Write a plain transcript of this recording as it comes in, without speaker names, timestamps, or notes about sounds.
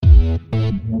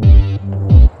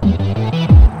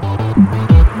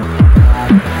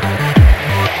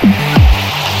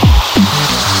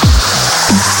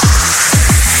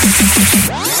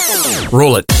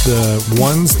Roll it. The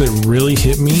ones that really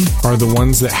hit me are the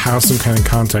ones that have some kind of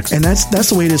context. And that's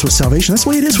the way it is with salvation. That's the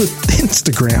way it is with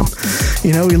Instagram.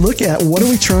 You know, we look at what are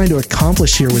we trying to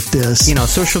accomplish here with this. You know,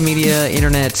 social media,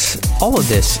 internet, all of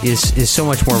this is so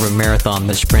much more of a marathon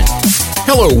than a sprint.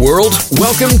 Hello, world.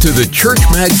 Welcome to the Church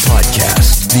Mag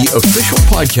Podcast, the official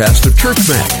podcast of Church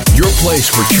Mag, your place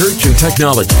for church and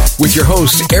technology, with your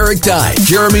hosts Eric Dye,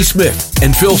 Jeremy Smith,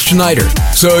 and Phil Schneider.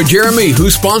 So, Jeremy,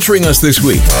 who's sponsoring us this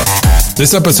week?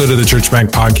 This episode of the Church Mag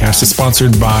Podcast is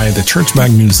sponsored by the Church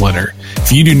Mag newsletter.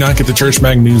 If you do not get the Church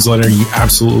Mag newsletter, you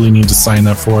absolutely need to sign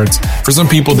up for it. For some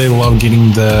people, they love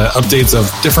getting the updates of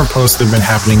different posts that have been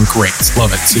happening. Great.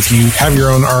 Love it. So if you have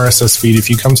your own RSS feed, if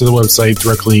you come to the website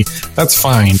directly, that's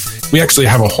fine. We actually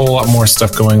have a whole lot more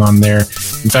stuff going on there.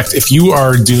 In fact, if you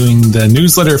are doing the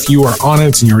newsletter, if you are on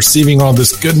it and you're receiving all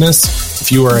this goodness, if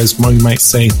you are, as one might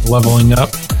say, leveling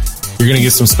up, you're going to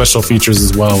get some special features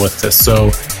as well with this.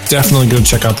 So definitely go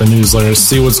check out the newsletter,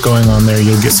 see what's going on there.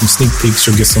 You'll get some sneak peeks.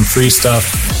 You'll get some free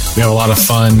stuff. We have a lot of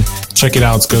fun. Check it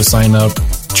out. Go sign up.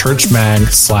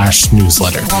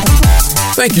 churchmag.com/newsletter.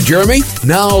 Thank you, Jeremy.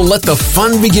 Now let the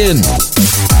fun begin.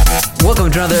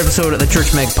 Welcome to another episode of the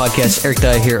Church Mag Podcast. Eric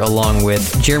Dye here along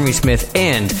with Jeremy Smith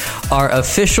and our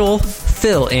official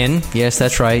fill-in. Yes,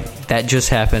 that's right. That just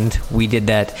happened. We did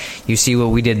that. You see what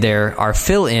we did there. Our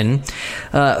fill-in.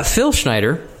 Phil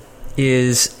Schneider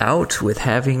is out with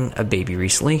having a baby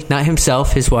recently. Not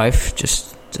himself, his wife,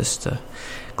 just to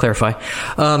clarify.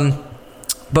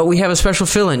 But we have a special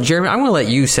fill-in. Jeremy, I'm going to let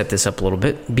you set this up a little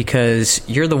bit because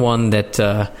you're the one that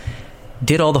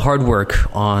did all the hard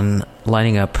work on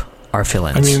lining up our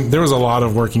fill-ins. I mean, there was a lot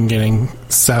of work in getting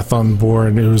Seth on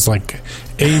board. It was like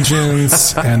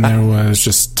agents, and there was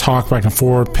just talk back and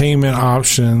forth, payment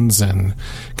options, and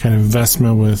kind of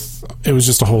investment with. It was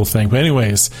just a whole thing. But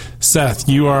anyways, Seth,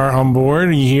 you are on board.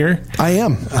 Are you here? I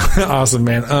am. Awesome,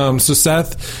 man. So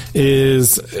Seth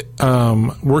is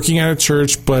working at a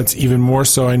church, but even more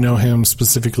so, I know him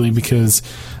specifically because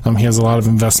he has a lot of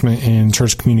investment in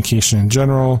church communication in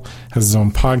general, has his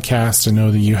own podcast. I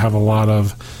know that you have a lot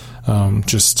of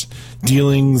just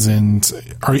dealings, and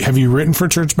have you written for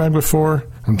Church Mag before?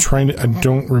 I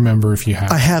don't remember if you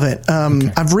have. I haven't.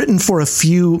 Okay. I've written for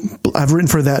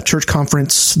that church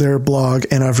conference, their blog,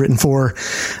 and I've written for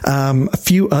a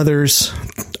few others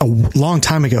a long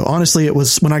time ago. Honestly, it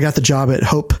was when I got the job at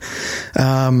Hope.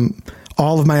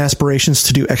 All of my aspirations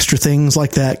to do extra things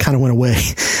like that kind of went away.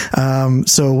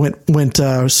 So went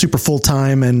super full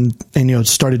time and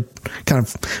started kind of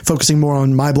focusing more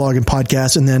on my blog and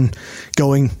podcast, and then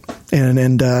going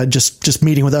and just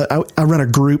meeting with. I run a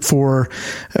group for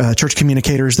church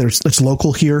communicators that's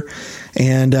local here,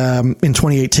 and in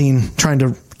 2018, trying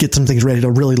to get some things ready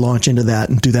to really launch into that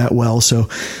and do that well. So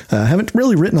I haven't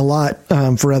really written a lot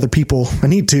for other people. I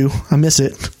need to. I miss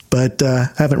it. But I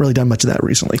haven't really done much of that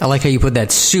recently. I like how you put that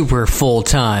super full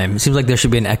time. Seems like there should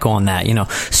be an echo on that,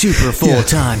 super full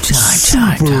time.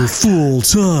 Super full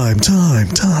time.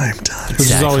 Which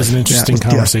is always an interesting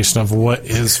conversation of what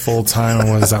is full time and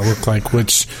what does that look like,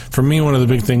 which for me, one of the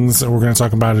big things that we're going to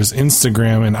talk about is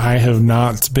Instagram. And I have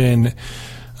not been,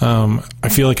 I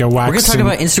feel like I waxed. We're going to talk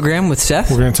about Instagram with Seth?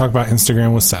 We're going to talk about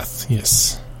Instagram with Seth,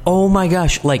 yes. Oh my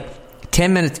gosh, like not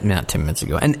 10 minutes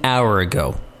ago, an hour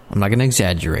ago. I'm not going to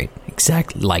exaggerate.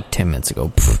 Exactly like 10 minutes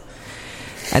ago.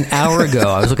 An hour ago,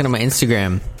 I was looking at my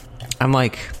Instagram. I'm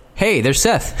like, hey, there's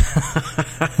Seth.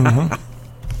 Mm-hmm.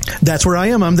 That's where I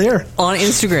am. I'm there. On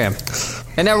Instagram.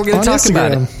 And now we're going to talk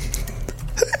about it.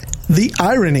 The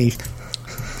irony.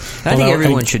 I think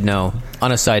everyone should know,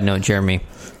 on a side note, Jeremy,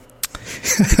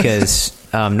 because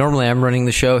normally I'm running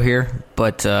the show here,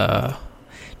 but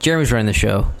Jeremy's running the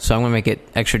show, so I'm going to make it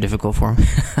extra difficult for him.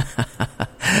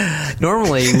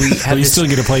 Normally, we have you still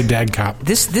get to play dad cop.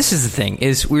 This is the thing,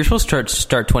 is we were supposed to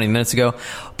start 20 minutes ago,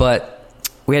 but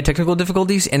we had technical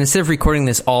difficulties, and instead of recording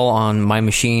this all on my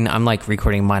machine, I'm like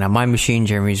recording mine on my machine,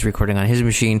 Jeremy's recording on his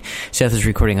machine, Seth is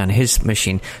recording on his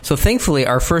machine. So thankfully,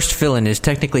 our first fill-in is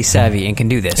technically savvy and can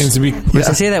do this. And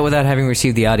I say that without having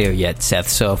received the audio yet, Seth,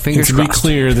 so fingers crossed. To be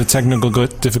clear, the technical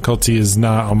difficulty is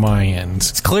not on my end.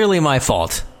 It's clearly my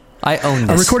fault. I own this.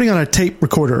 I'm recording on a tape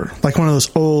recorder, like one of those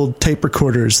old tape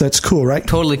recorders. That's cool, right?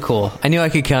 Totally cool. I knew I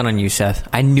could count on you, Seth.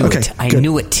 I knew it. I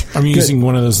knew it. I'm using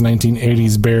one of those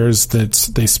 1980s bears that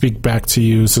they speak back to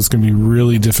you, so it's going to be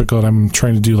really difficult. I'm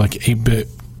trying to do like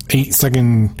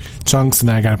 8-second chunks, and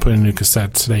then I got to put in a new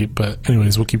cassette today. But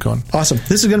anyways, we'll keep going. Awesome.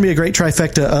 This is going to be a great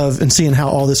trifecta and seeing how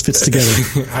all this fits together.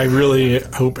 I really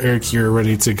hope, Eric, you're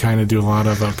ready to kind of do a lot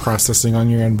of processing on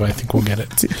your end, but I think we'll get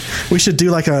it. We should do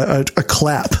like a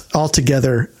clap all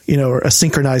together, or a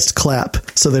synchronized clap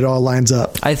so that it all lines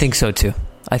up. I think so, too.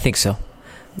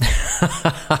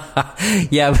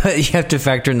 Yeah, but you have to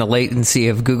factor in the latency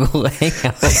of Google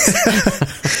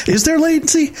Hangouts. Is there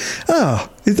latency? Oh,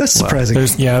 that's surprising.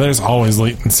 There's always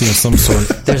latency of some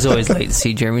sort. There's always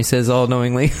latency, Jeremy says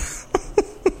all-knowingly.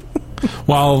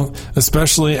 Well,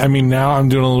 especially, I mean, now I'm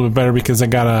doing a little bit better because I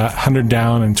got 100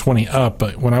 down and 20 up.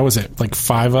 But when I was at like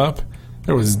 5 up,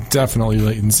 there was definitely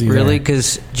latency. Really?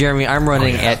 Because, Jeremy, I'm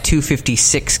running at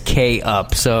 256K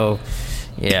up. So,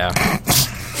 yeah.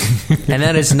 And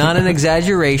that is not an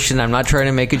exaggeration. I'm not trying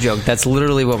to make a joke. That's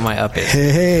literally what my up is.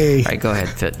 Hey. All right, go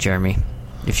ahead, Jeremy,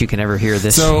 if you can ever hear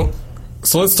this. So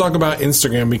let's talk about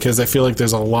Instagram, because I feel like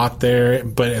there's a lot there.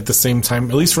 But at the same time,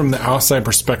 at least from the outside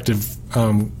perspective,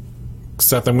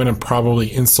 Seth, I'm going to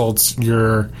probably insult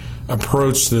your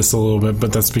approach to this a little bit,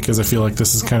 but that's because I feel like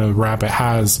this is kind of the rap it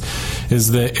has,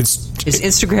 is that is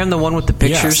Instagram the one with the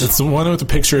pictures? Yes, it's the one with the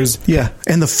pictures. Yeah,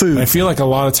 and the food. I feel like a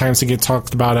lot of times it gets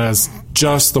talked about as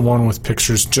just the one with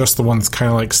pictures, just the one that's kind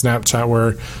of like Snapchat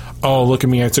where, oh, look at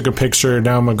me, I took a picture,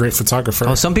 now I'm a great photographer.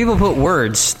 Oh, some people put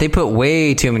words. They put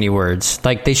way too many words.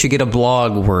 Like, they should get a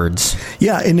blog words.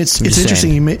 Yeah, and it's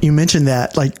interesting you mentioned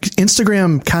that. Like,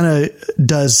 Instagram kind of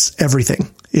does everything.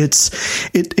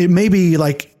 It may be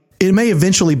like, it may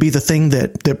eventually be the thing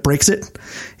that breaks it,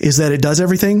 is that it does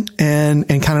everything and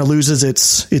kind of loses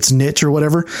its niche or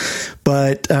whatever.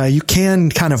 But you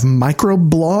can kind of micro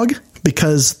blog,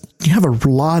 because you have a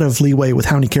lot of leeway with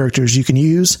how many characters you can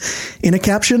use in a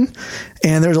caption.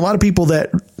 And there's a lot of people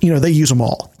that, they use them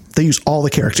all. They use all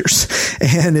the characters.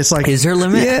 And it's like, is there a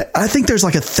limit? Yeah, I think there's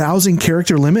like 1,000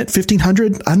 character limit,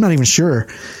 1,500. I'm not even sure,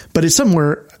 but it's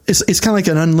somewhere. It's kind of like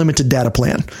an unlimited data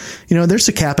plan. There's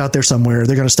a cap out there somewhere.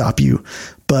 They're going to stop you,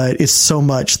 but it's so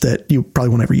much that you probably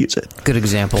won't ever use it. Good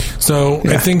example. So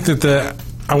yeah. I think that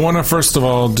I want to first of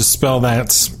all dispel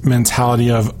that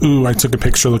mentality of, ooh, I took a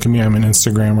picture, look at me, I'm an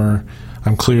Instagrammer.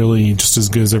 I'm clearly just as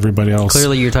good as everybody else.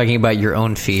 Clearly you're talking about your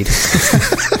own feed.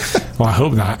 Well, I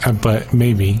hope not, but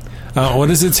maybe. What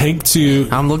does it take to...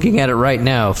 I'm looking at it right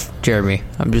now, Jeremy.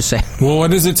 I'm just saying. Well,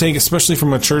 what does it take, especially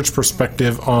from a church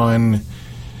perspective, on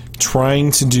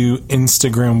trying to do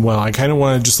Instagram well? I kind of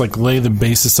want to just like lay the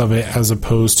basis of it, as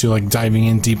opposed to like diving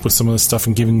in deep with some of the stuff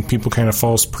and giving people kind of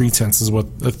false pretenses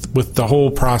with the whole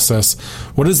process.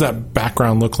 What does that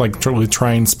background look like,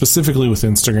 trying specifically with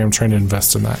Instagram, trying to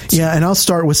invest in that? Yeah, and I'll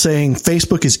start with saying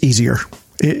Facebook is easier.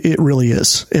 It really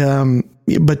is.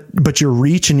 But your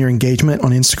reach and your engagement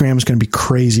on Instagram is going to be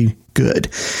crazy good.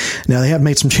 Now, they have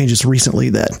made some changes recently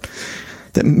that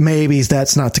maybe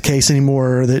that's not the case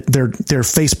anymore, that they're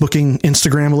Facebooking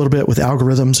Instagram a little bit with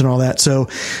algorithms and all that. So,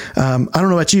 I don't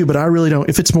know about you, but I really don't,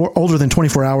 if it's more older than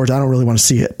 24 hours, I don't really want to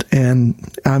see it. And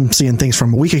I'm seeing things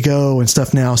from a week ago and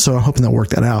stuff now. So I'm hoping they'll work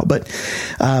that out. But,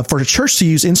 for the church to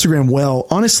use Instagram well,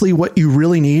 honestly, what you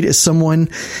really need is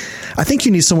I think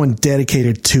you need someone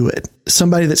dedicated to it.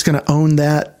 Somebody that's going to own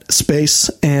that space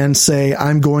and say,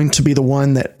 I'm going to be the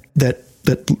one that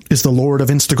is the Lord of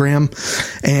Instagram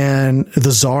and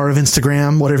the czar of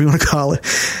Instagram, whatever you want to call it.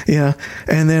 Yeah.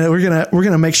 And then we're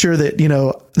going to make sure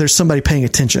that, there's somebody paying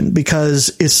attention,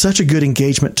 because it's such a good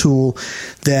engagement tool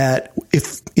that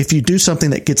if you do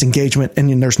something that gets engagement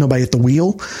and there's nobody at the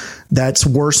wheel, that's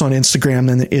worse on Instagram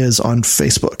than it is on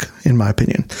Facebook, in my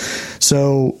opinion.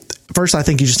 So first, I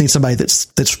think you just need somebody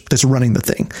that's running the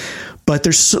thing. But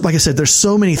like I said, there's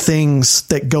so many things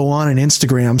that go on in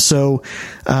Instagram. So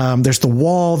there's the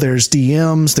wall, there's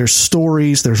DMs, there's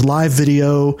stories, there's live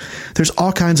video, there's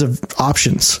all kinds of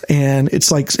options. And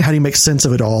it's like, how do you make sense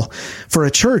of it all? For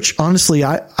a church, honestly,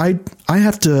 I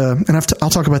have to, and I'll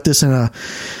talk about this in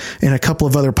a couple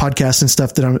of other podcasts and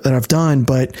stuff that I've done.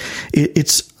 But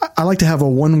I like to have a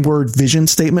one-word vision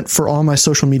statement for all my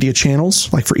social media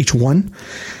channels, like for each one.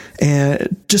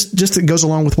 And just it goes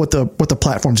along with what the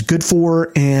platform's good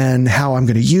for and how I'm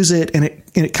going to use it. And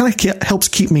it kind of helps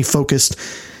keep me focused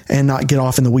and not get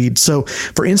off in the weeds. So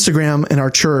for Instagram and our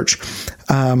church,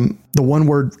 the one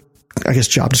word, I guess,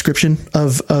 job description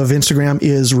of Instagram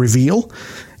is reveal.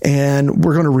 And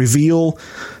we're going to reveal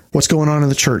what's going on in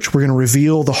the church. We're going to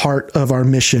reveal the heart of our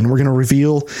mission. We're going to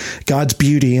reveal God's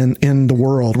beauty in the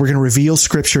world. We're going to reveal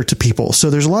scripture to people. So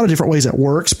there's a lot of different ways that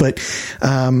works, but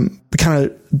we kind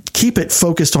of keep it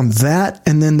focused on that.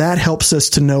 And then that helps us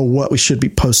to know what we should be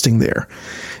posting there.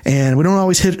 And we don't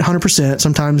always hit 100%.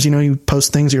 Sometimes, you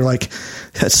post things, you're like,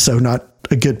 that's so not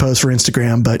a good post for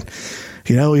Instagram, but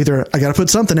either I got to put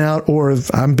something out or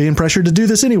I'm being pressured to do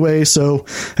this anyway. So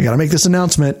I got to make this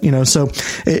announcement, so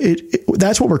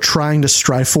that's what we're trying to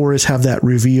strive for, is have that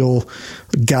reveal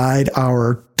guide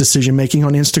our decision making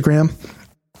on Instagram.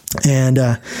 And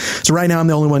so right now I'm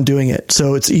the only one doing it.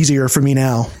 So it's easier for me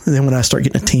now than when I start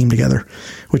getting a team together,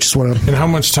 which is what I'm... And how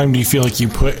much time do you feel like you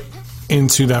put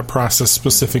into that process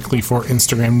specifically for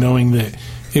Instagram, knowing that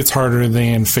it's harder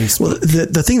than Facebook? Well,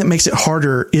 the thing that makes it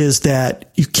harder is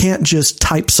that you can't just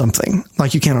type something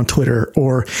like you can on Twitter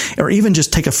or even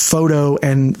just take a photo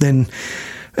and then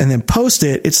post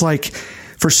it. It's like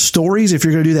for stories, if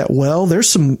you're going to do that well, there's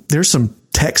some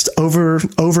text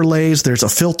overlays. There's a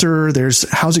filter. There's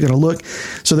how's it going to look?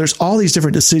 So there's all these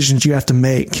different decisions you have to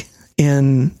make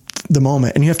in the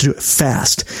moment, and you have to do it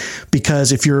fast,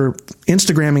 because if you're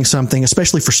Instagramming something,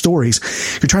 especially for stories,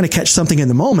 you're trying to catch something in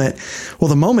the moment. Well,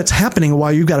 the moment's happening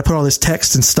while you've got to put all this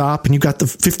text and stop, and you've got the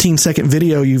 15-second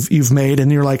video you've made,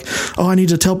 and you're like, oh, I need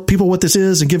to tell people what this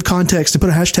is and give context and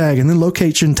put a hashtag and then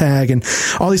location tag and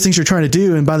all these things you're trying to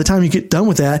do. And by the time you get done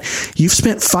with that, you've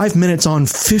spent 5 minutes on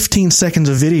 15 seconds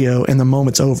of video and the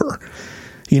moment's over.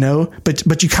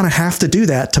 But you kind of have to do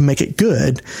that to make it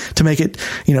good, to make it,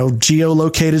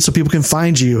 geolocated so people can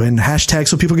find you, and hashtags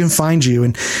so people can find you.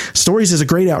 And Stories is a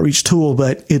great outreach tool,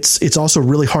 but it's also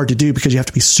really hard to do because you have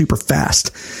to be super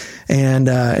fast.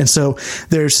 And so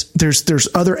there's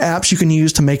other apps you can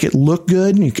use to make it look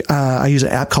good. I use an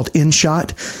app called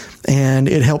InShot, and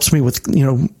it helps me with,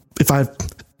 if I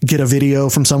get a video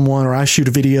from someone, or I shoot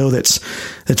a video that's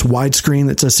widescreen,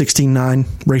 that's a 16:9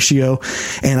 ratio,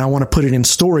 and I want to put it in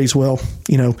Stories. Well,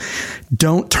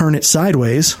 don't turn it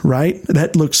sideways, right?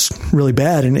 That looks really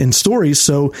bad in Stories.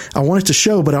 So I want it to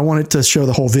show, but I want it to show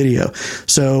the whole video.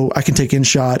 So I can take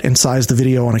InShot and size the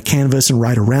video on a canvas and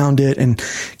write around it and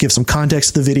give some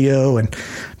context to the video and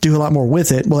do a lot more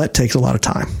with it. Well, that takes a lot of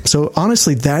time. So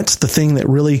honestly, that's the thing that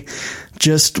really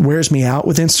just wears me out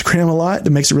with Instagram a lot, that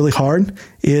makes it really hard,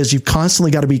 is you've constantly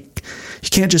got to you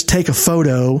can't just take a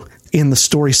photo in the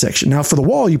story section. Now for the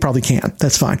wall, you probably can.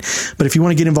 That's fine. But if you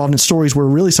want to get involved in Stories, where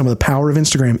really some of the power of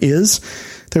Instagram is,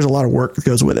 there's a lot of work that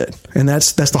goes with it. And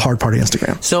that's the hard part of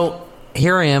Instagram. So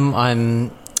here I am.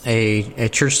 I'm a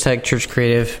church tech, church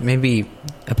creative, maybe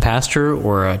a pastor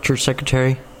or a church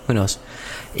secretary. Who knows?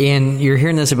 And you're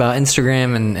hearing this about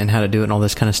Instagram and how to do it and all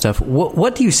this kind of stuff.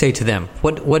 What do you say to them?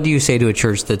 What do you say to a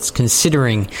church that's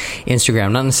considering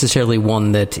Instagram, not necessarily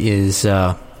one that is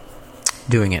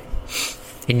doing it?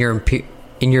 In your opinion,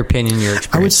 your experience?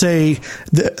 I would say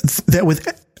that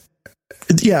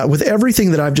with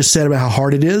everything that I've just said about how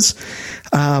hard it is,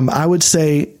 I would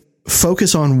say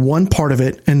focus on one part of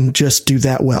it and just do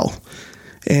that well.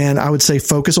 And I would say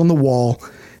focus on the wall,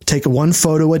 take one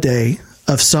photo a day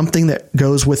of something that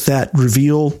goes with that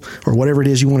reveal or whatever it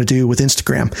is you want to do with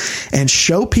Instagram, and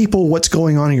show people what's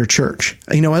going on in your church.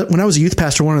 When I was a youth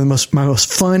pastor, one of my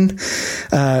most fun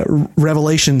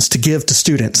revelations to give to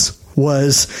students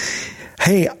was,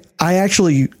 hey,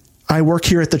 I work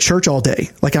here at the church all day.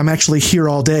 Like, I'm actually here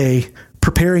all day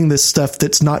preparing this stuff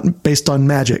that's not based on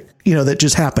magic, that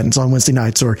just happens on Wednesday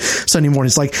nights or Sunday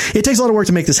mornings. Like, it takes a lot of work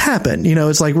to make this happen.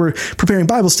 It's like we're preparing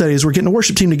Bible studies, we're getting a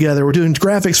worship team together, we're doing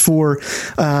graphics for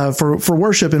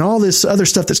worship and all this other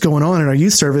stuff that's going on in our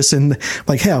youth service. And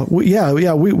like, hell,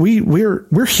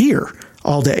 we're here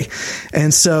all day.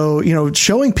 And so,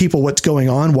 showing people what's going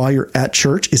on while you're at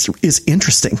church is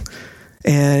interesting.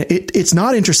 And it's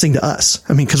not interesting to us.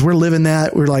 I mean, because we're living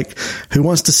that. We're like, who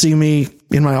wants to see me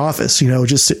in my office,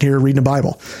 just sitting here reading the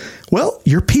Bible? Well,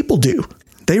 your people do.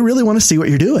 They really want to see what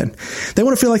you're doing. They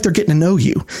want to feel like they're getting to know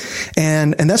you.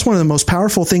 And that's one of the most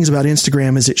powerful things about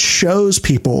Instagram, is it shows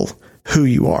people who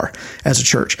you are as a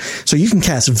church. So you can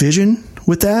cast vision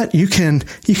with that. You can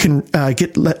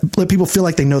let people feel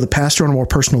like they know the pastor on a more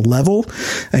personal level,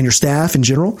 and your staff in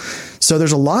general. So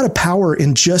there's a lot of power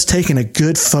in just taking a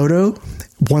good photo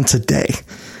once a day.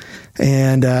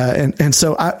 And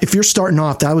so if you're starting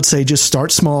off, I would say just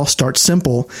start small, start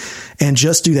simple, and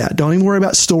just do that. Don't even worry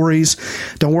about stories.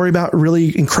 Don't worry about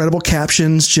really incredible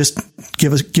captions. Just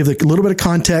give a little bit of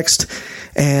context.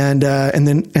 And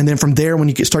then from there, when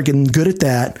you start getting good at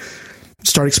that,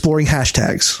 start exploring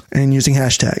hashtags and using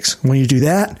hashtags. When you do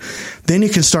that, then you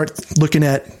can start looking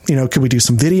at, could we do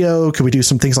some video? Could we do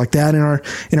some things like that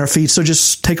in our feed? So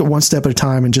just take it one step at a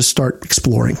time and just start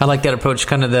exploring. I like that approach,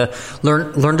 kind of the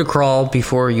learn to crawl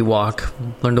before you walk,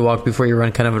 learn to walk before you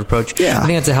run kind of an approach. Yeah. I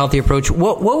think that's a healthy approach.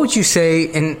 What would you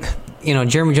say, and,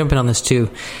 Jeremy, jumping on this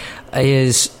too,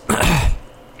 is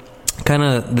kind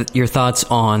of your thoughts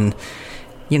on,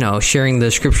 sharing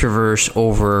the scripture verse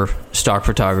over stock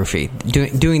photography,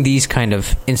 doing these kind of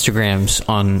Instagrams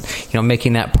on,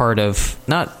 making that part of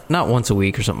not once a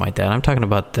week or something like that. I'm talking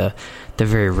about the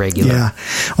very regular. Yeah.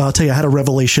 Well, I'll tell you, I had a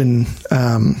revelation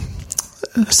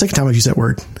second time I've used that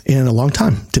word in a long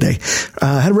time today.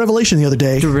 I had a revelation the other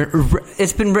day.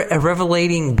 It's been a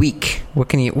revelating week. What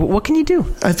can you do?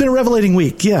 It's been a revelating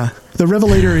week. Yeah. The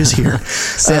Revelator is here.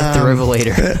 Seth the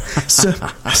Revelator.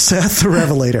 Seth the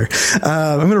Revelator.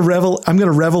 I'm going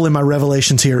to revel in my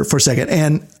revelations here for a second.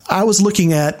 And I was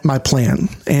looking at my plan,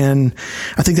 and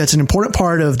I think that's an important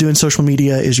part of doing social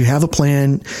media is you have a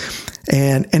plan,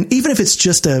 and even if it's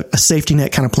just a safety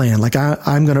net kind of plan, like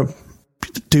I'm going to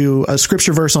do a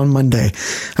scripture verse on Monday.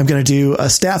 I'm going to do a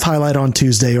staff highlight on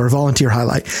Tuesday or a volunteer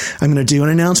highlight. I'm going to do an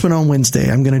announcement on Wednesday.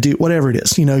 I'm going to do whatever it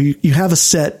is. You have a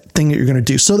set thing that you're going to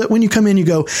do so that when you come in, you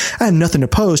go, I have nothing to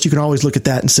post. You can always look at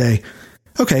that and say,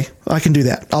 okay, I can do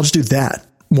that. I'll just do that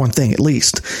one thing at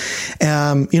least.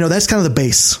 That's kind of the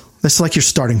base. That's like your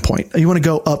starting point. You want to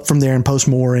go up from there and post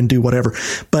more and do whatever.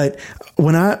 But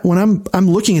when I'm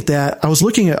looking at that, I was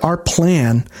looking at our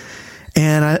plan,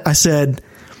 and I said,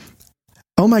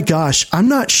 oh my gosh, I'm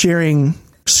not sharing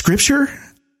scripture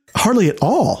hardly at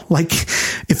all. Like,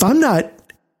 if I'm not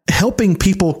helping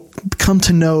people come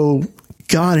to know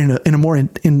God in a more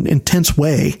intense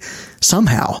way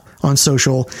somehow on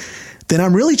social, then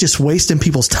I'm really just wasting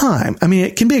people's time. I mean,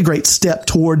 it can be a great step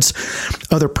towards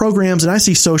other programs. And I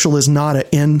see social as not an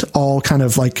end all kind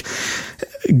of like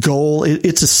goal.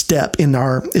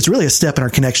 It's really a step in our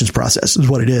connections process is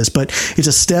what it is, but it's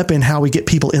a step in how we get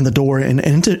people in the door and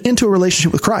into a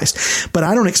relationship with Christ. But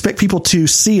I don't expect people to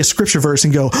see a scripture verse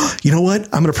and go, oh, you know what?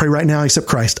 I'm going to pray right now and accept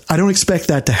Christ. I don't expect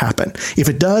that to happen. If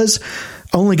it does,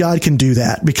 only God can do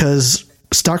that, because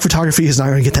stock photography is not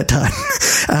going to get that done.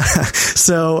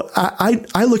 So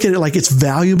I look at it like it's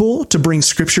valuable to bring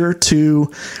scripture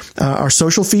to our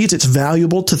social feeds. It's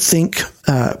valuable to think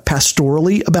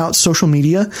pastorally about social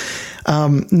media.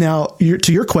 Now,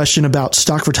 to your question about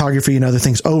stock photography and other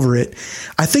things over it,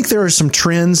 I think there are some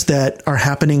trends that are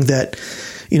happening that,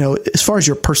 as far as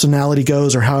your personality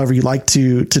goes, or however you like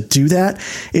to do that,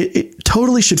 it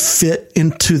totally should fit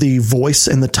into the voice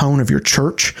and the tone of your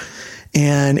church.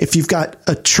 And if you've got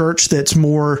a church that's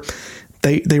more,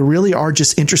 they really are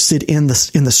just interested in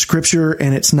the scripture,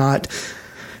 and it's not,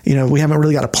 we haven't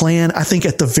really got a plan. I think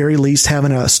at the very least,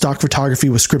 having a stock photography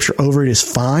with scripture over it is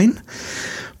fine.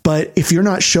 But if you're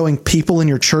not showing people in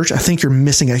your church, I think you're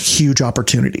missing a huge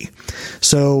opportunity.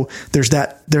 So there's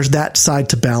that side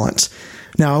to balance.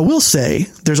 Now, I will say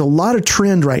there's a lot of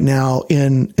trend right now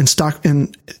in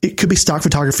it could be stock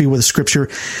photography with a scripture,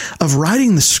 of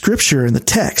writing the scripture and the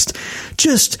text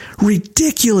just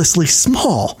ridiculously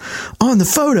small on the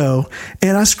photo.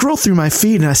 And I scroll through my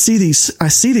feed and I see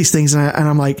these things, and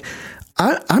I'm like,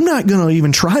 I'm not going to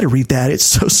even try to read that. It's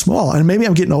so small. And maybe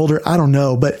I'm getting older. I don't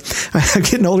know, but I'm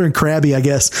getting older and crabby, I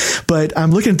guess. But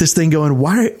I'm looking at this thing going,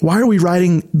 why are we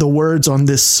writing the words on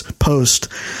this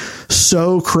post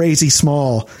so crazy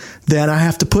small that I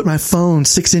have to put my phone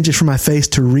 6 inches from my face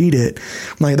to read it?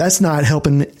 I'm like, that's not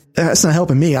helping me.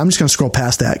 I'm just going to scroll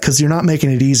past that, because you're not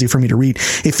making it easy for me to read.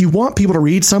 If you want people to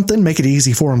read something, make it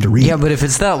easy for them to read. Yeah, but if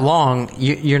it's that long,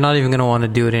 you're not even going to want to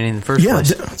do it in the first place.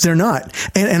 Yeah, they're not.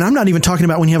 And I'm not even talking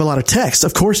about when you have a lot of text.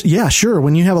 Of course, yeah, sure.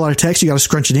 When you have a lot of text, you got to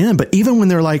scrunch it in. But even when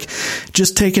they're like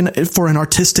just taking it for an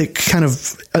artistic kind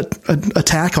of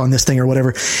attack on this thing or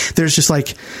whatever, there's just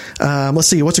like, let's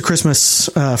see, what's a Christmas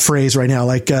phrase right now?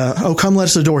 Like, oh, come let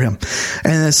us adore him.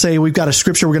 And then say we've got a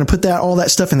scripture. We're going to put all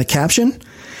that stuff in the caption.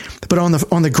 But on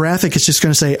the graphic, it's just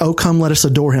going to say, oh, come let us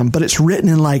adore him. But it's written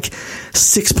in like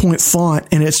 6-point font,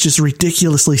 and it's just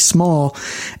ridiculously small.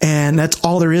 And that's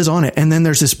all there is on it. And then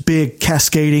there's this big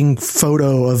cascading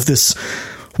photo of this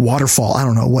waterfall. I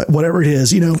don't know, whatever it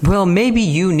is, Well, maybe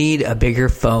you need a bigger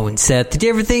phone, Seth. Did you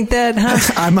ever think that,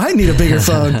 huh? I might need a bigger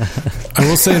phone. I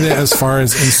will say that as far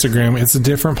as Instagram, it's a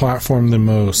different platform than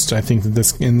most. I think that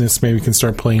this maybe can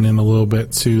start playing in a little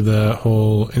bit to the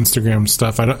whole Instagram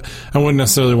stuff. I wouldn't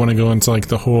necessarily want to go into like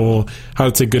the whole how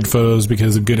to take good photos,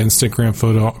 because a good Instagram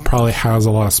photo probably has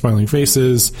a lot of smiling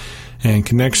faces and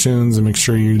connections, and make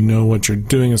sure you know what you're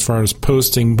doing as far as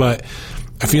posting. But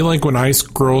I feel like when I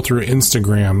scroll through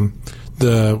Instagram,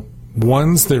 the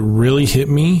ones that really hit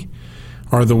me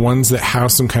are the ones that have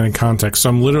some kind of context. So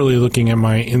I'm literally looking at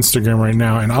my Instagram right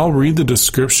now, and I'll read the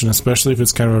description, especially if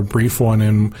it's kind of a brief one.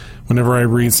 And whenever I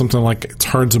read something like, it's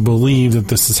hard to believe that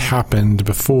this has happened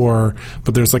before,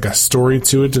 but there's like a story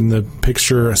to it and the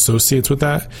picture associates with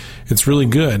that, it's really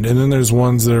good. And then there's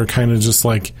ones that are kind of just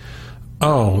like,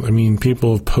 oh, I mean,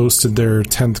 people have posted their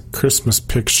 10th Christmas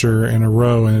picture in a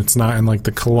row, and it's not in like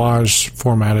the collage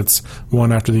format. It's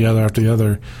one after the other after the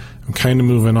other. I'm kind of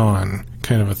moving on,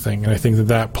 kind of a thing. And I think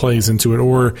that plays into it.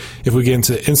 Or if we get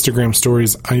into Instagram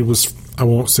stories, I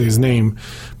won't say his name,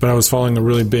 but I was following a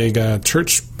really big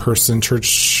church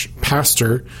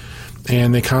pastor,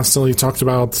 and they constantly talked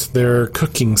about their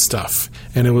cooking stuff.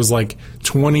 And it was like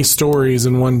 20 stories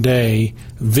in one day,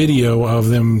 video of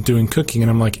them doing cooking. And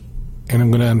I'm like, and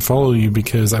I'm going to unfollow you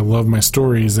because I love my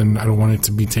stories and I don't want it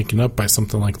to be taken up by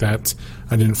something like that.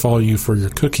 I didn't follow you for your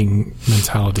cooking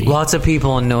mentality. Lots of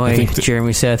people annoy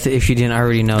Jeremy Seth, if you didn't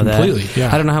already know completely, that.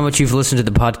 Yeah. I don't know how much you've listened to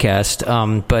the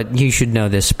podcast, but you should know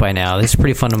this by now. This is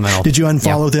pretty fundamental. Did you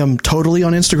unfollow them totally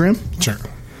on Instagram? Sure.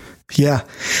 Yeah.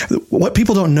 What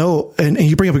people don't know, and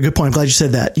you bring up a good point, I'm glad you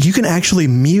said that, you can actually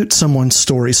mute someone's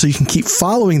story so you can keep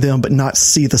following them but not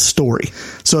see the story.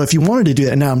 So if you wanted to do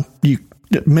that, now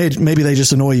maybe they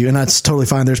just annoy you, and that's totally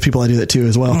fine. There's people that do that too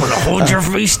as well. I'm going to hold your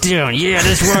face down. Yeah,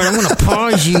 that's right. I'm going to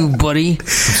pause you, buddy. I'm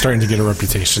starting to get a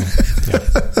reputation. Yeah.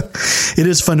 It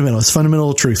is fundamental. It's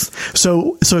fundamental truth.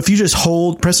 So if you just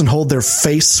press and hold their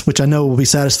face, which I know will be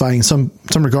satisfying in some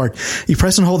regard, you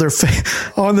press and hold their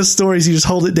face on the stories. You just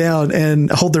hold it down and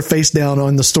hold their face down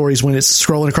on the stories when it's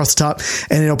scrolling across the top,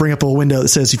 and it'll bring up a window that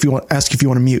says ask if you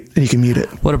want to mute, and you can mute it.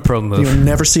 What a pro move! You'll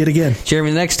never see it again.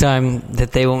 Jeremy, the next time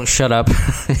that they won't shut up,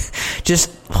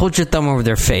 just hold your thumb over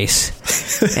their face,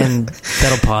 and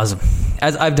that'll pause them.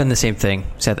 I've done the same thing,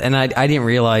 Seth, and I didn't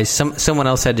realize someone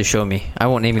else had to show me. I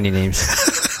won't name any names.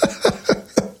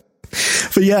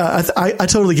 But yeah, I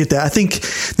totally get that. I think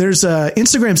there's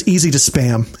Instagram's easy to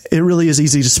spam. It really is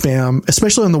easy to spam,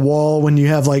 especially on the wall when you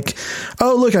have like,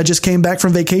 oh, look, I just came back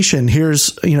from vacation.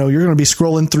 Here's, you're going to be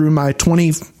scrolling through my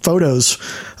 20 photos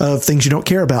of things you don't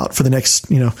care about for the next,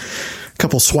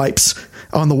 couple swipes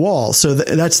on the wall. So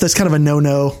that's kind of a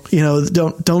no-no.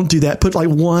 Don't do that. Put like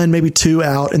one, maybe two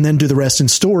out, and then do the rest in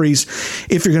stories.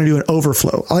 If you're going to do an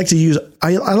overflow, I like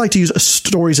to use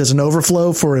stories as an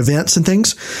overflow for events and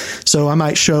things. So I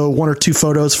might show one or two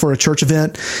photos for a church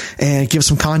event and give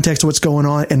some context of what's going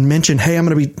on and mention, hey, I'm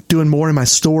going to be doing more in my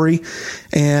story.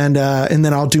 And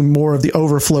then I'll do more of the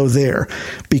overflow there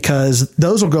because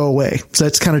those will go away. So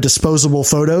that's kind of disposable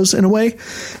photos in a way.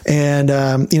 And,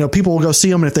 people will go see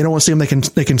them. And if they don't want to see them,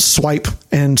 they can swipe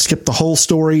and skip the whole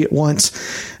story at once.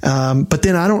 But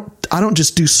then I don't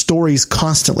just do stories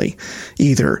constantly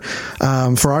either.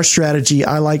 For our strategy,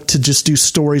 I like to just do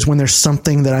stories when there's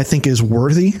something that I think is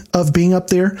worthy of being up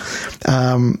there.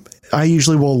 I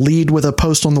usually will lead with a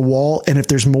post on the wall, and if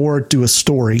there's more, do a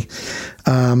story.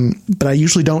 But I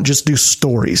usually don't just do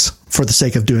stories for the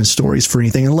sake of doing stories for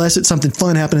anything, unless it's something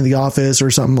fun happening in the office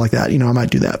or something like that. I might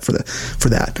do that for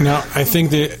that. Now, I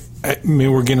think that maybe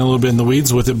we're getting a little bit in the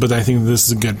weeds with it, but I think this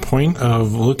is a good point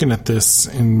of looking at this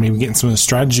and maybe getting some of the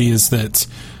strategy is that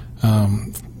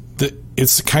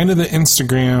it's kind of the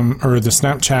Instagram or the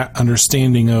Snapchat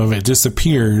understanding of it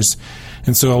disappears.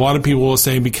 And so a lot of people will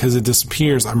say, because it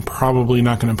disappears, I'm probably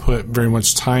not going to put very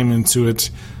much time into it.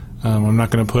 I'm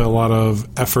not going to put a lot of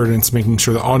effort into making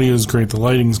sure the audio is great, the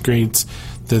lighting's great,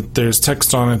 that there's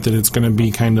text on it, that it's going to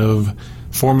be kind of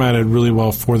formatted really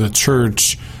well for the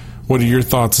church. What are your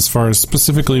thoughts as far as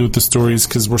specifically with the stories?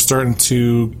 Because we're starting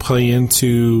to play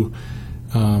into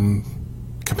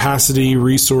capacity,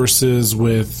 resources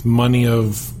with money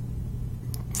of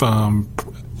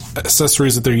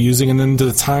accessories that they're using, and then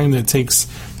the time that it takes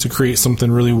to create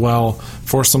something really well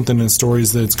for something in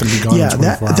stories that it's going to be gone in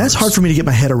 24 hours. That's hard for me to get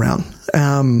my head around.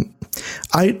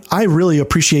 I really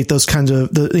appreciate those kinds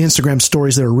of the Instagram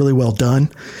stories that are really well done.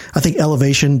 I think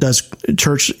Elevation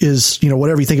Church is,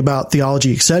 whatever you think about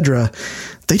theology, etc.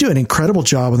 They do an incredible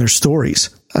job on their stories.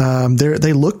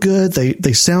 They look good.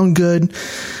 They sound good.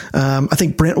 I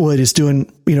think Brentwood is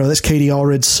doing, that's Katie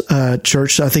Allred's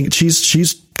church. I think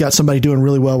she's got somebody doing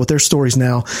really well with their stories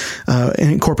now,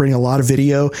 and incorporating a lot of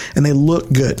video, and they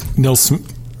look good. Neil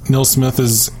Smith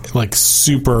is like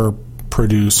super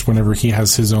produced whenever he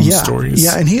has his own stories.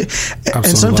 Yeah,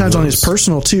 and sometimes on his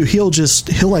personal too, he'll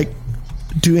like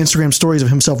do Instagram stories of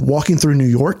himself walking through New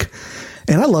York.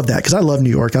 And I love that because I love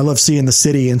New York. I love seeing the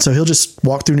city. And so he'll just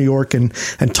walk through New York and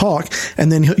talk.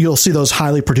 And then you'll see those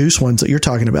highly produced ones that you're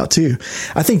talking about too.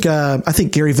 I think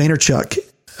Gary Vaynerchuk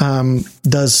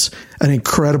does an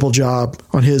incredible job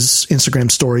on his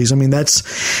Instagram stories. I mean,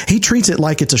 he treats it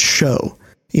like it's a show.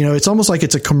 It's almost like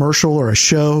it's a commercial or a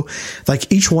show.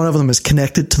 Like each one of them is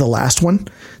connected to the last one.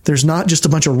 There's not just a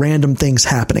bunch of random things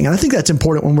happening. And I think that's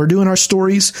important when we're doing our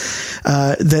stories,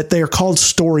 that they are called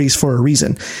stories for a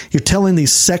reason. You're telling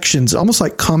these sections, almost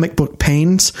like comic book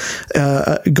panes,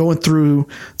 going through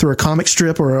a comic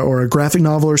strip or a graphic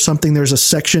novel or something. There's a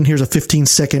section. Here's a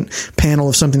 15-second panel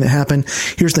of something that happened.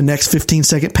 Here's the next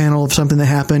 15-second panel of something that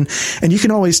happened. And you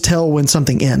can always tell when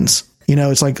something ends.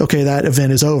 It's like, okay, that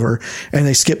event is over, and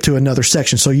they skip to another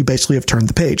section. So you basically have turned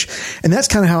the page. And that's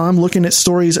kind of how I'm looking at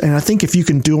stories. And I think if you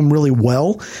can do them really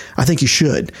well, I think you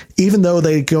should, even though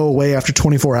they go away after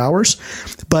 24 hours.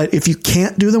 But if you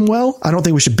can't do them well, I don't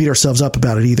think we should beat ourselves up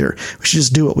about it either. We should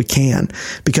just do what we can,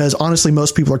 because honestly,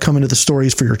 most people are coming to the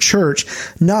stories for your church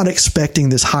not expecting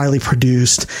this highly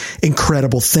produced,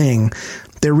 incredible thing.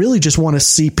 They really just want to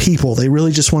see people. They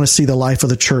really just want to see the life of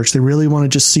the church. They really want to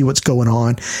just see what's going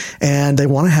on, and they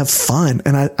want to have fun.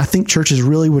 And I think churches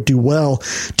really would do well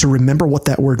to remember what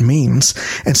that word means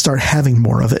and start having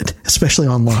more of it, especially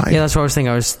online. Yeah, that's what I was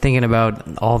thinking. I was thinking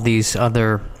about all these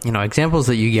other, examples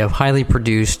that you give, highly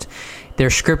produced. They're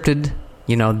scripted,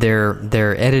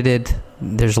 they're edited.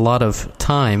 There's a lot of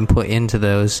time put into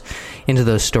those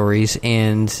stories,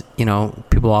 and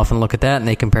people often look at that and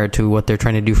they compare it to what they're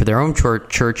trying to do for their own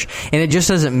church, and it just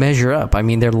doesn't measure up. I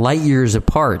mean, they're light years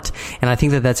apart, and I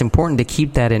think that that's important to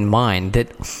keep that in mind.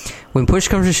 That when push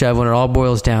comes to shove, when it all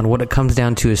boils down, what it comes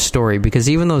down to is story. Because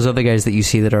even those other guys that you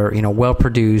see that are well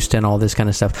produced and all this kind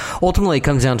of stuff, ultimately it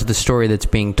comes down to the story that's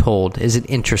being told. Is it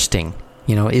interesting?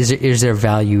 Is there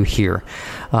value here?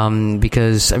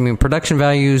 Because, production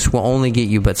values will only get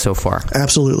you but so far.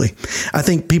 Absolutely. I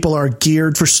think people are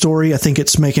geared for story. I think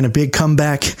it's making a big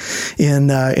comeback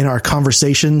in our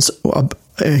conversations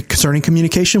concerning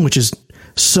communication, which is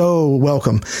so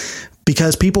welcome.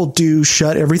 Because people do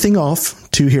shut everything off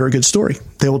to hear a good story.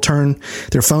 They will turn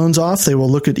their phones off. They will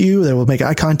look at you. They will make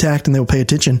eye contact, and they will pay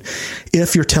attention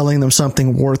if you're telling them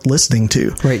something worth listening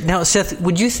to. Right. Now, Seth,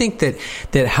 would you think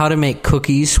that how to make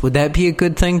cookies, would that be a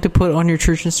good thing to put on your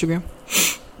church Instagram?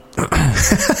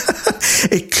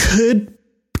 It could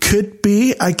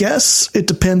be, I guess. It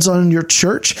depends on your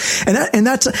church. And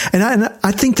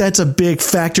I think that's a big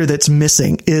factor that's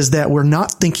missing, is that we're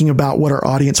not thinking about what our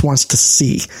audience wants to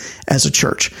see as a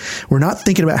church. We're not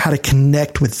thinking about how to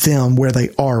connect with them where they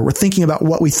are. We're thinking about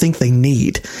what we think they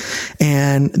need.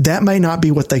 And that may not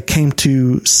be what they came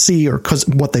to see or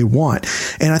what they want.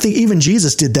 And I think even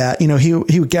Jesus did that.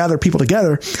 He would gather people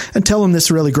together and tell them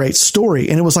this really great story.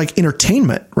 And it was like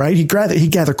entertainment, right? He'd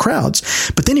gather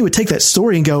crowds, but then he would take that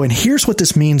story and go, and here's what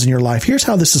this means in your life. Here's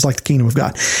how this is like the kingdom of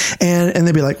God. And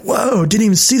they'd be like, whoa, didn't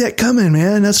even see that coming,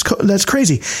 man. That's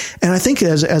crazy. And I think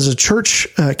as a church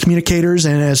communicators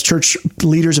and as church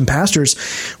leaders and pastors,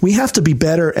 we have to be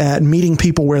better at meeting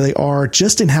people where they are,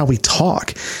 just in how we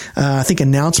talk. I think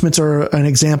announcements are an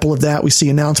example of that. We see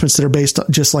announcements that are based on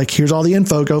just like, here's all the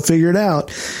info, go figure it out,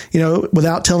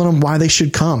 without telling them why they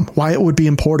should come, why it would be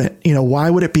important, why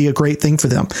would it be a great thing for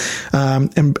them,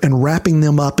 and wrapping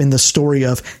them up in the story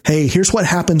of, hey, here's what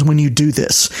happens when you do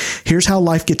this. Here's how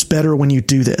life gets better when you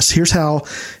do this. Here's how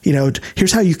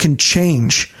you can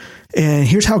change. And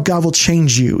here's how God will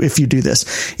change you if you do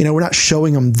this. We're not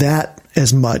showing them that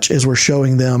as much as we're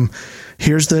showing them,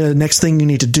 here's the next thing you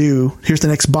need to do. Here's the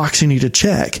next box you need to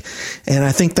check. And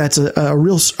I think that's a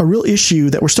real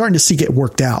issue that we're starting to see get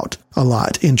worked out a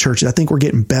lot in churches. I think we're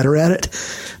getting better at it,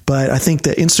 but I think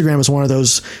that Instagram is one of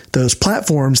those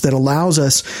platforms that allows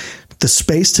us the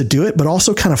space to do it, but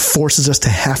also kind of forces us to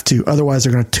have to. Otherwise,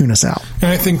 they're going to tune us out.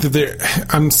 And I think that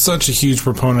I'm such a huge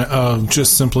proponent of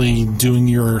just simply doing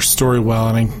your story well.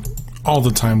 And I all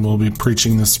the time will be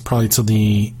preaching this probably till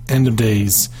the end of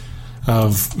days,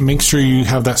 of make sure you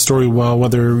have that story well,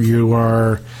 whether you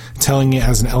are telling it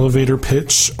as an elevator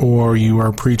pitch or you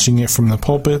are preaching it from the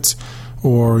pulpit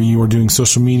or you are doing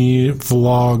social media,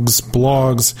 vlogs,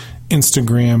 blogs,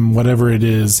 Instagram, whatever it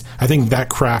is. I think that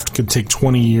craft could take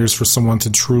 20 years for someone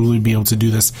to truly be able to do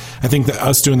this. I think that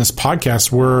us doing this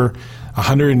podcast, we're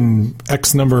 100 and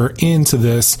X number into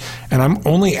this, and I'm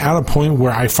only at a point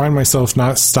where I find myself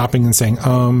not stopping and saying,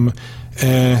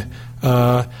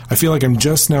 I feel like I'm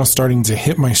just now starting to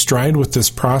hit my stride with this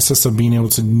process of being able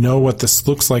to know what this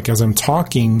looks like as I'm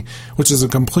talking, which is a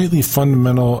completely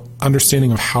fundamental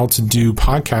understanding of how to do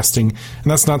podcasting. And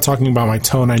that's not talking about my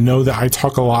tone. I know that I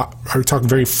talk a lot. I talk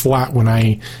very flat when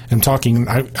I am talking.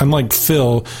 Unlike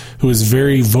Phil, who is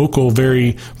very vocal,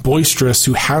 very boisterous,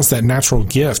 who has that natural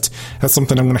gift. That's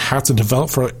something I'm going to have to develop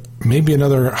for maybe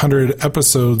another 100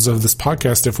 episodes of this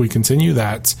podcast if we continue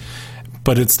that.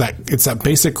 But it's that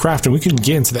basic craft, and we can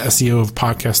get into the SEO of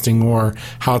podcasting or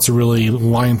how to really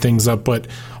line things up. But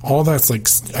all that's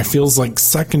I feels like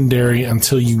secondary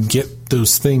until you get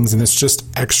those things, and it's just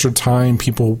extra time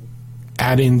people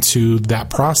add into that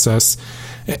process.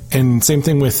 And same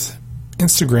thing with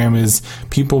Instagram is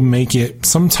people make it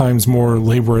sometimes more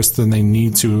laborious than they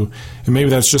need to. And maybe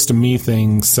that's just a me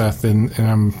thing, Seth, and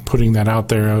I'm putting that out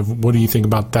there. Of what do you think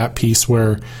about that piece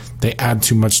where they add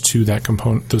too much to that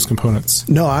those components?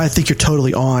 No, I think you're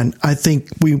totally on. I think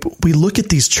we look at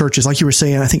these churches, like you were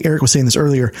saying, I think Eric was saying this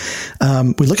earlier.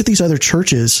 We look at these other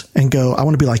churches and go, I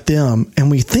want to be like them.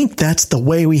 And we think that's the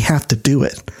way we have to do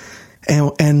it.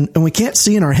 And we can't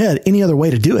see in our head any other way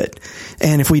to do it.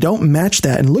 And if we don't match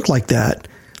that and look like that,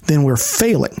 then we're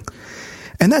failing.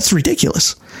 And that's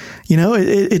ridiculous.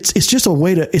 It's just a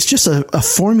way it's just a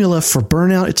formula for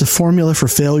burnout. It's a formula for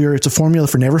failure. It's a formula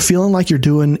for never feeling like you're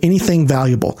doing anything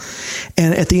valuable.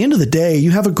 And at the end of the day,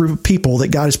 you have a group of people that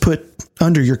God has put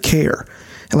under your care.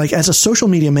 And like as a social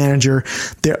media manager,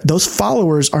 those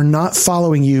followers are not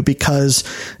following you because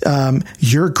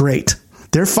you're great.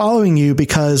 They're following you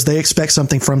because they expect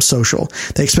something from social.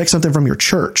 They expect something from your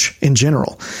church in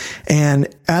general.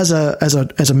 And as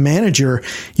a manager,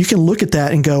 you can look at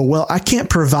that and go, well, I can't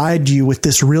provide you with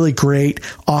this really great,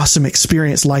 awesome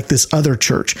experience like this other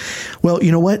church. Well,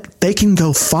 you know what? They can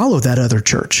go follow that other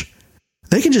church.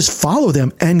 They can just follow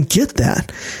them and get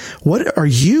that. What are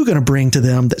you going to bring to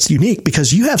them that's unique?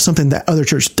 Because you have something that other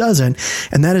church doesn't,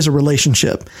 and that is a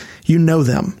relationship. You know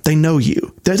them. They know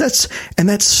you. That's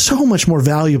so much more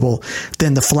valuable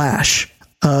than the flash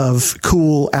of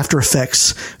cool After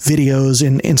Effects videos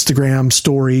and Instagram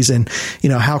stories and,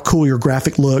 how cool your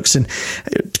graphic looks. And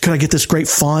could I get this great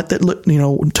font that,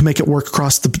 to make it work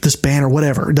across this banner,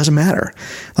 whatever. It doesn't matter.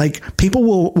 Like people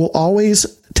will always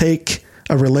take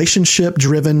a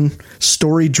relationship-driven,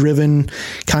 story-driven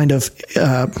kind of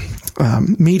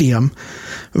medium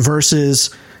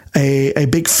versus a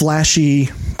big, flashy,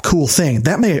 cool thing.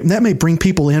 That may bring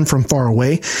people in from far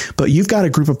away, but you've got a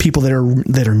group of people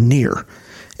that are near.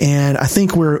 And I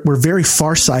think we're very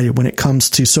farsighted when it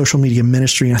comes to social media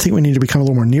ministry. And I think we need to become a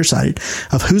little more nearsighted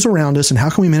of who's around us and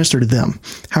how can we minister to them?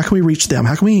 How can we reach them?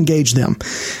 How can we engage them?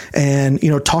 And,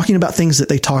 talking about things that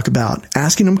they talk about,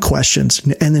 asking them questions,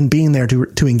 and then being there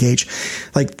to engage.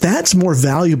 Like that's more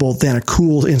valuable than a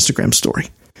cool Instagram story.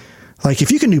 Like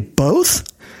if you can do both,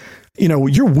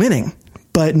 you're winning.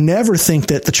 But never think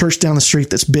that the church down the street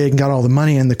that's big and got all the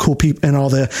money and the cool people and all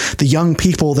the young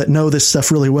people that know this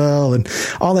stuff really well and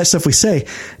all that stuff we say,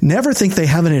 never think they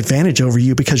have an advantage over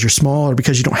you because you're small or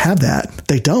because you don't have that.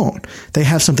 They don't. They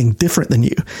have something different than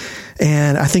you.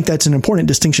 And I think that's an important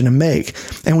distinction to make.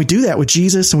 And we do that with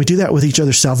Jesus and we do that with each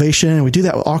other's salvation and we do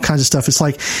that with all kinds of stuff. It's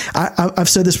like, I've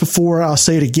said this before, I'll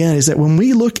say it again, is that when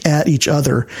we look at each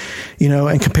other,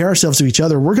 and compare ourselves to each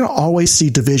other, we're going to always see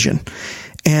division.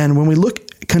 And when we look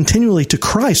continually to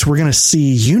Christ, we're going to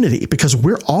see unity because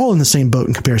we're all in the same boat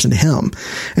in comparison to him.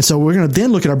 And so we're going to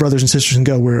then look at our brothers and sisters and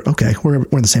go, we're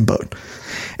in the same boat.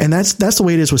 And that's the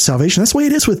way it is with salvation. That's the way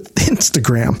it is with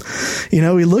Instagram.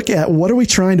 We look at what are we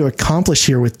trying to accomplish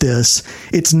here with this?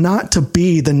 It's not to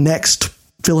be the next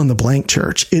fill in the blank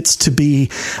church. It's to be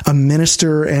a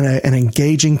minister and an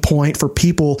engaging point for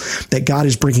people that God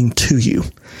is bringing to you.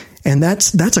 And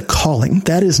that's a calling.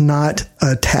 That is not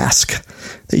a task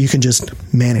that you can just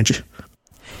manage.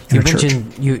 You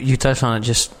mentioned you touched on it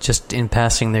just in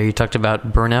passing there. You talked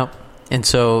about burnout, and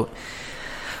so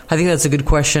I think that's a good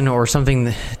question or something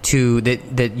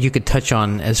that you could touch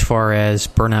on as far as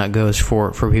burnout goes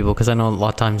for people. Because I know a lot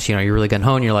of times you're really gung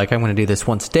ho and you're like, I'm going to do this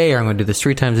once a day or I'm going to do this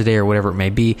 3 times a day or whatever it may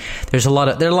be. There's a lot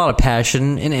of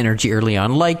passion and energy early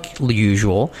on, like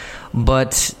usual,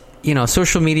 but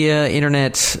social media,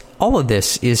 internet, all of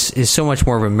this is so much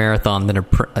more of a marathon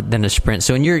than a sprint.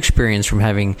 So in your experience from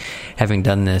having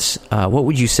done this, what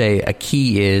would you say a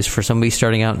key is for somebody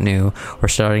starting out new or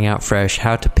starting out fresh,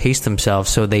 how to pace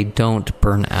themselves so they don't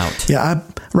burn out? Yeah,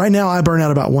 right now I burn out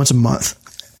about once a month.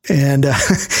 And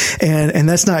and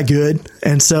that's not good.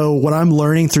 And so what I'm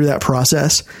learning through that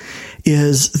process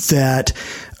is that,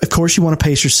 of course, you want to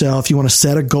pace yourself. You want to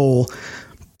set a goal.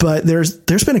 But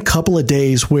there's been a couple of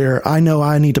days where I know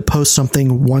I need to post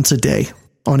something once a day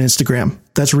on Instagram.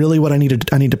 That's really what I need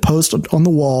to post on the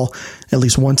wall at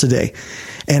least once a day.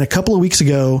 And a couple of weeks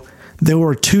ago, there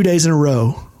were 2 days in a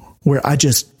row where I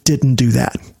just didn't do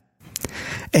that.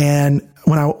 And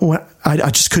when I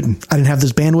just couldn't. I didn't have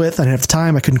this bandwidth. I didn't have the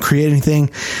time. I couldn't create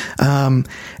anything. And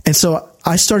so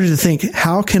I started to think,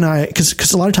 how can I,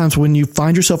 because a lot of times when you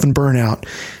find yourself in burnout,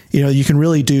 you can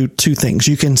really do 2 things.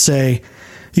 You can say,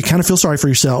 you kind of feel sorry for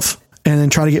yourself and then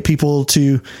try to get people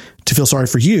to feel sorry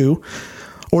for you,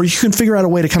 or you can figure out a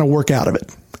way to kind of work out of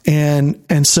it.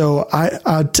 And so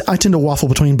I tend to waffle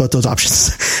between both those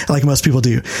options like most people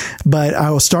do, but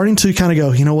I was starting to kind of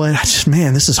go, you know what,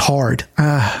 this is hard.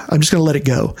 I'm just going to let it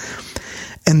go.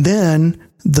 And then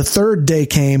the third day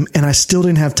came and I still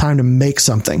didn't have time to make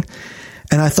something.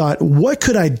 And I thought, what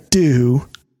could I do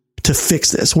to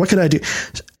fix this? What could I do?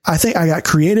 I think I got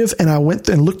creative and I went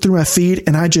and looked through my feed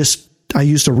and I used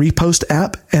a repost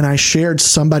app and I shared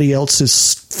somebody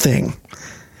else's thing.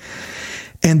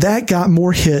 And that got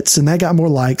more hits and that got more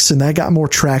likes and that got more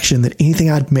traction than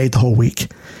anything I'd made the whole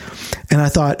week. And I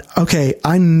thought, okay,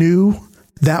 I knew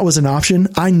that was an option.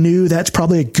 I knew that's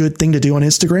probably a good thing to do on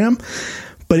Instagram,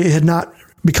 but it had not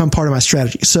become part of my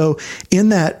strategy. So in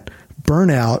that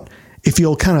burnout, if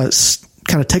you'll kind of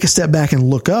take a step back and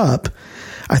look up,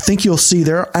 I think you'll see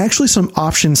there are actually some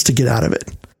options to get out of it.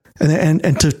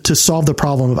 And to solve the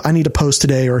problem of I need to post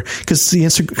today, or because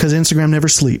Instagram never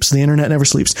sleeps, the internet never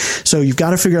sleeps. So you've got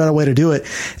to figure out a way to do it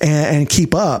and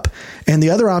keep up. And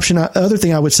the other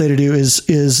thing I would say to do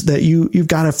is that you've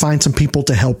got to find some people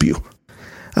to help you.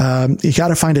 You got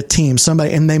to find a team,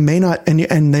 somebody, and they may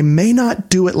not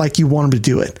do it like you want them to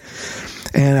do it.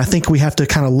 And I think we have to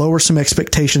kind of lower some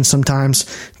expectations sometimes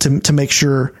to make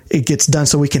sure it gets done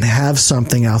so we can have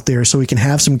something out there, so we can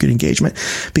have some good engagement.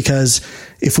 Because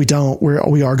if we don't,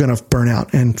 we are going to burn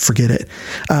out and forget it.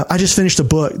 I just finished a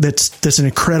book that's an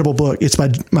incredible book. It's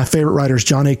by my favorite writer,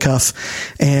 John A. Cuff,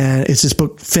 and it's his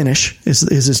book Finish is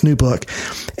his new book.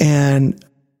 And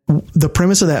the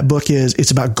premise of that book is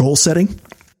it's about goal setting.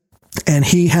 And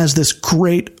he has this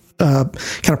great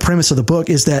kind of premise of the book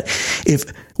is that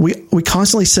if we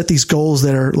constantly set these goals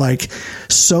that are like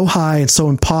so high and so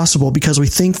impossible because we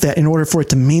think that in order for it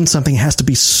to mean something, it has to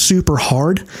be super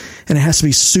hard and it has to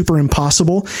be super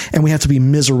impossible and we have to be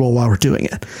miserable while we're doing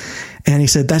it. And he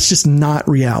said, that's just not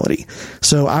reality.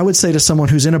 So I would say to someone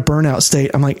who's in a burnout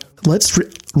state, I'm like, let's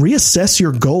reassess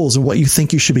your goals and what you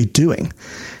think you should be doing.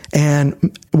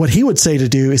 And what he would say to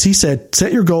do is he said,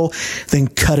 set your goal, then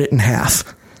cut it in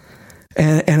half.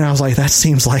 And I was like, that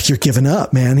seems like you're giving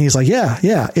up, man. And he's like, yeah,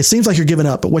 it seems like you're giving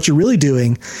up. But what you're really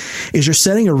doing is you're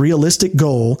setting a realistic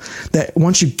goal that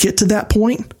once you get to that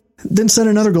point, then set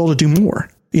another goal to do more,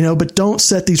 but don't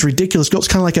set these ridiculous goals.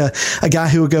 Kind of like a guy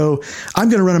who would go, I'm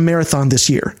going to run a marathon this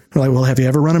year. We're like, well, have you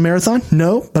ever run a marathon?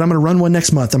 No, but I'm going to run one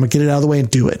next month. I'm going to get it out of the way and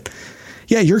do it.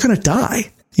 Yeah, you're going to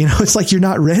die. It's like you're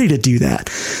not ready to do that.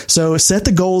 So set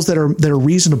the goals that are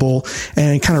reasonable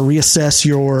and kind of reassess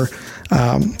your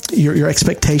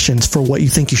expectations for what you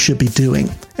think you should be doing.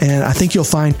 And I think you'll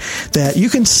find that you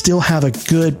can still have a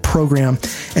good program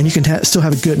and you can still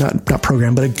have a good, not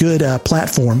program, but a good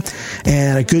platform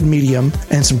and a good medium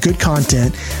and some good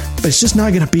content, but it's just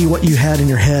not going to be what you had in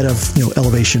your head of,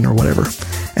 elevation or whatever.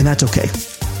 And that's okay.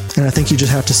 And I think you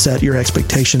just have to set your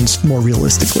expectations more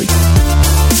realistically.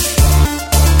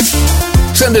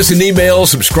 Send us an email,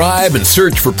 subscribe, and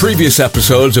search for previous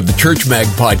episodes of the Church Mag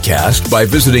podcast by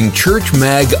visiting Church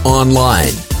Mag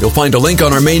online. You'll find a link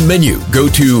on our main menu. Go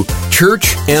to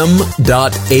churchm.ag.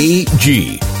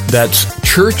 That's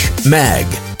Church Mag.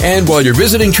 And while you're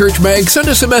visiting Church Mag, send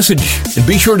us a message and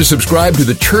be sure to subscribe to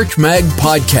the Church Mag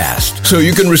podcast so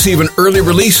you can receive an early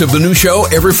release of the new show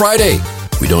every Friday.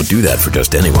 We don't do that for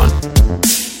just anyone.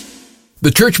 The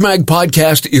Church Mag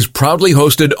podcast is proudly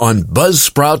hosted on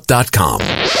Buzzsprout.com.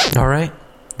 All right.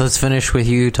 Let's finish with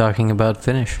you talking about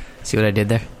Finish. See what I did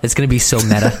there? It's going to be so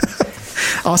meta.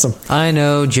 Awesome. I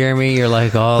know, Jeremy, you're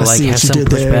like, have some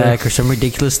pushback or some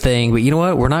ridiculous thing. But you know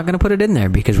what? We're not going to put it in there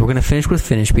because we're going to finish with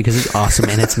Finish because it's awesome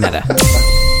and it's meta.